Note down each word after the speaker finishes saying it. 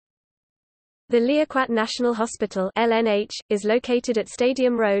The Liaquat National Hospital (LNH) is located at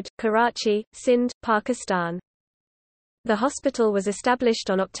Stadium Road, Karachi, Sindh, Pakistan. The hospital was established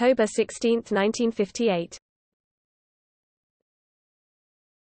on October 16, 1958.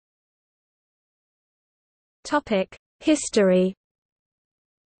 Topic: History.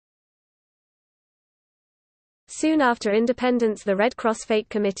 Soon after independence, the Red Cross Fate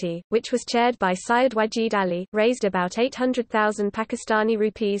Committee, which was chaired by Syed Wajid Ali, raised about 800,000 Pakistani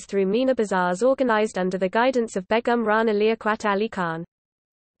rupees through Meena bazaars organized under the guidance of Begum Rana Liaquat Ali Khan.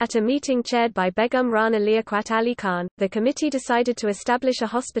 At a meeting chaired by Begum Rana Liaquat Ali Khan, the committee decided to establish a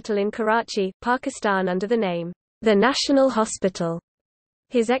hospital in Karachi, Pakistan under the name, the National Hospital.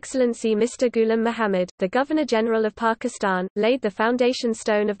 His Excellency Mr. Ghulam Muhammad, the Governor-General of Pakistan, laid the foundation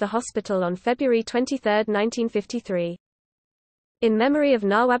stone of the hospital on February 23, 1953. In memory of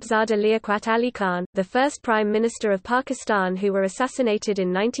Nawabzada Liaquat Ali Khan, the first Prime Minister of Pakistan who were assassinated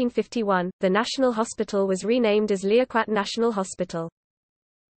in 1951, the National Hospital was renamed as Liaquat National Hospital.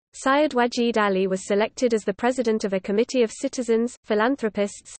 Syed Wajid Ali was selected as the president of a committee of citizens,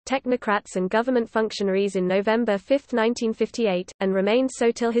 philanthropists, technocrats and government functionaries in November 5, 1958, and remained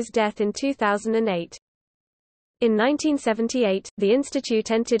so till his death in 2008. In 1978, the institute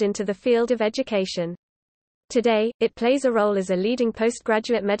entered into the field of education. Today, it plays a role as a leading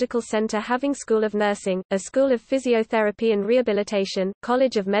postgraduate medical center having School of Nursing, a School of Physiotherapy and Rehabilitation,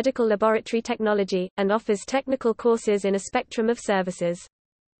 College of Medical Laboratory Technology, and offers technical courses in a spectrum of services.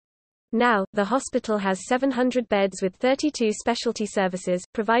 Now, the hospital has 700 beds with 32 specialty services,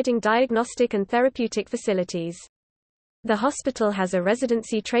 providing diagnostic and therapeutic facilities. The hospital has a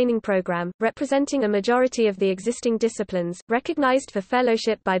residency training program, representing a majority of the existing disciplines, recognized for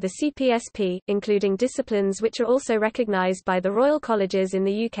fellowship by the CPSP, including disciplines which are also recognized by the Royal Colleges in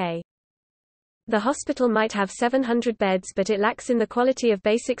the UK. The hospital might have 700 beds, but it lacks in the quality of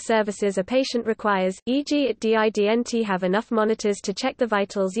basic services a patient requires, e.g. it didn't have enough monitors to check the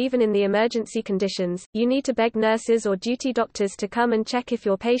vitals even in the emergency conditions. You need to beg nurses or duty doctors to come and check if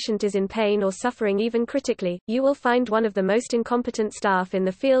your patient is in pain or suffering even critically. You will find one of the most incompetent staff in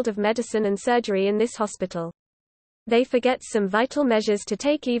the field of medicine and surgery in this hospital. They forget some vital measures to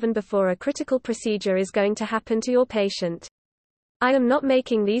take even before a critical procedure is going to happen to your patient. I am not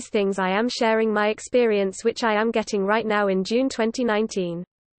making these things, I am sharing my experience which I am getting right now in June 2019.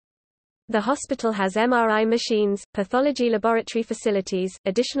 The hospital has MRI machines, pathology laboratory facilities,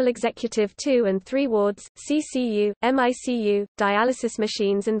 additional executive 2 and 3 wards, CCU, MICU, dialysis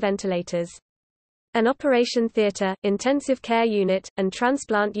machines and ventilators. An operation theatre, intensive care unit, and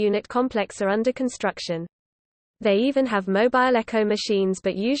transplant unit complex are under construction. They even have mobile echo machines,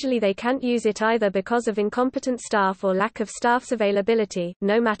 but usually they can't use it either because of incompetent staff or lack of staff's availability.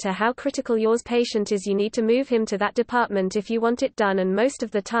 No matter how critical your patient is, you need to move him to that department if you want it done, and most of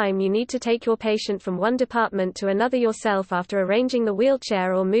the time you need to take your patient from one department to another yourself after arranging the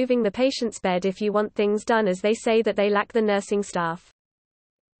wheelchair or moving the patient's bed if you want things done, as they say that they lack the nursing staff.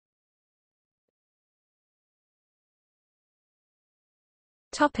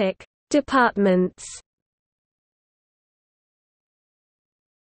 Topic: Departments.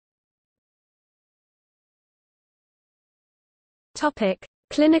 Topic: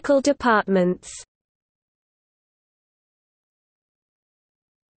 Clinical departments.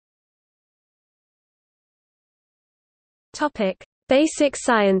 Topic: Basic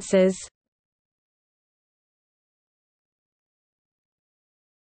sciences.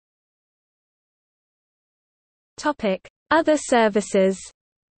 Topic: Other services.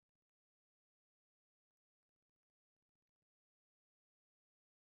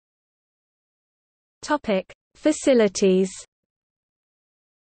 Topic: Facilities.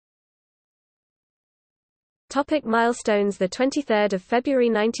 Topic: Milestones. The 23rd of February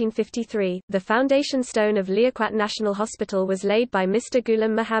 1953, the foundation stone of Liaquat National Hospital was laid by Mr.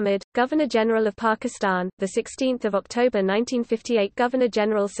 Ghulam Muhammad, Governor-General of Pakistan. The 16th of October 1958,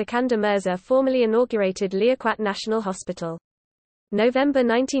 Governor-General Sikandar Mirza formally inaugurated Liaquat National Hospital. November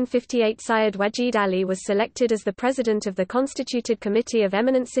 1958, Syed Wajid Ali was selected as the president of the constituted committee of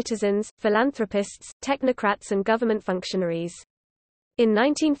eminent citizens, philanthropists, technocrats and government functionaries. In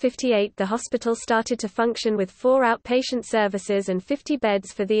 1958, the hospital started to function with 4 outpatient services and 50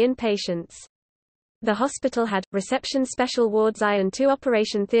 beds for the inpatients. The hospital had reception, special wards, I and 2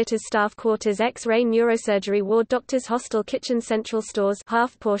 operation theatres, staff quarters, X-ray neurosurgery ward, doctors hostel, kitchen, central stores,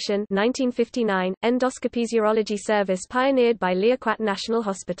 half portion. 1959, endoscopies, urology service pioneered by Liaquat National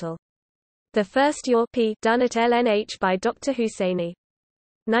Hospital. The first URP done at LNH by Dr. Hussaini.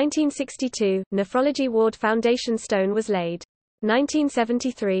 1962, nephrology ward foundation stone was laid.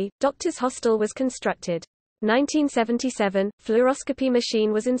 1973, doctor's hostel was constructed. 1977, fluoroscopy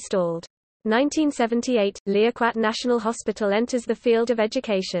machine was installed. 1978 – Liaquat National Hospital enters the field of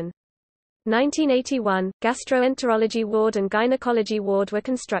education. 1981 – Gastroenterology ward and gynecology ward were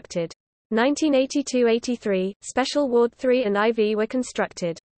constructed. 1982–83 – Special Ward 3 and IV were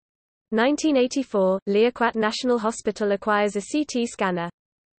constructed. 1984 – Liaquat National Hospital acquires a CT scanner.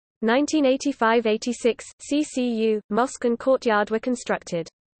 1985–86 – CCU, mosque and courtyard were constructed.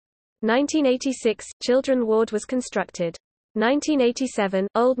 1986 – Children ward was constructed. 1987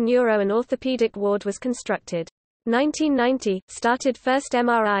 – Old Neuro and Orthopedic ward was constructed. 1990 – Started first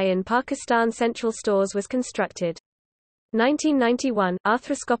MRI in Pakistan Central Stores was constructed. 1991 –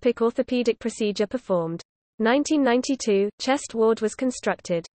 Arthroscopic orthopedic procedure performed. 1992 – Chest ward was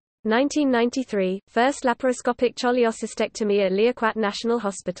constructed. 1993 – First laparoscopic cholecystectomy at Liaquat National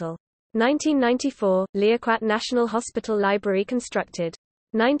Hospital. 1994 – Liaquat National Hospital Library constructed.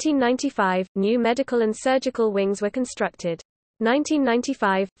 1995 – New medical and surgical wings were constructed.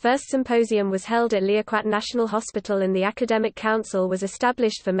 1995 – First symposium was held at Liaquat National Hospital and the Academic Council was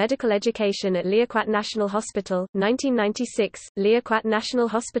established for medical education at Liaquat National Hospital. 1996 – Liaquat National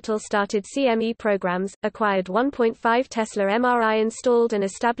Hospital started CME programs, acquired 1.5 Tesla MRI, installed and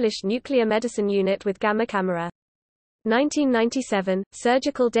established nuclear medicine unit with gamma camera. 1997 –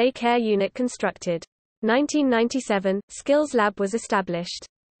 Surgical day care unit constructed. 1997 – Skills lab was established.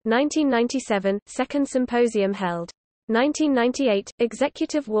 1997 – Second symposium held. 1998 –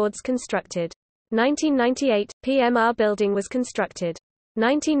 Executive wards constructed. 1998 – PMR building was constructed.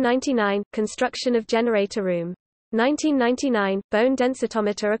 1999 – Construction of generator room. 1999 – Bone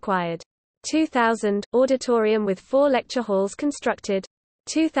densitometer acquired. 2000 – Auditorium with 4 lecture halls constructed.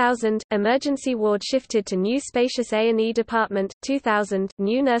 2000 – Emergency ward shifted to new spacious A&E department. 2000 –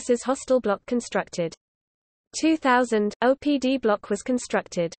 New nurses hostel block constructed. 2000 – OPD block was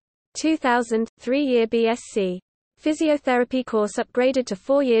constructed. 2000 – 3-year BSc Physiotherapy course upgraded to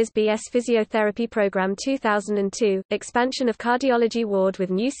 4 years BS Physiotherapy program. 2002 – Expansion of cardiology ward with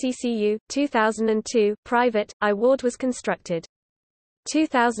new CCU. 2002 – Private, I ward was constructed.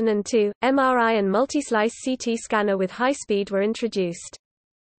 2002 – MRI and multi-slice CT scanner with high speed were introduced.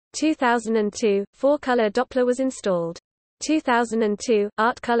 2002 – 4-color Doppler was installed. 2002 –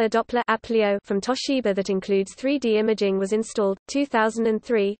 Art Color Doppler from Toshiba that includes 3D imaging was installed.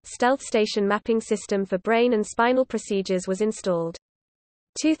 2003 – Stealth Station Mapping System for brain and spinal procedures was installed.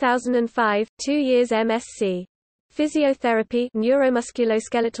 2005 – 2 years MSc Physiotherapy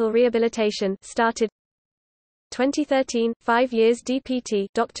Neuromusculoskeletal Rehabilitation started. 2013 – 5 years DPT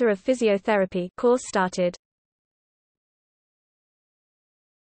Doctor of Physiotherapy course started.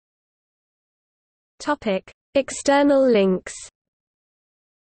 Topic: External links.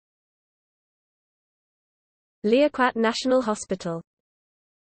 Liaquat National Hospital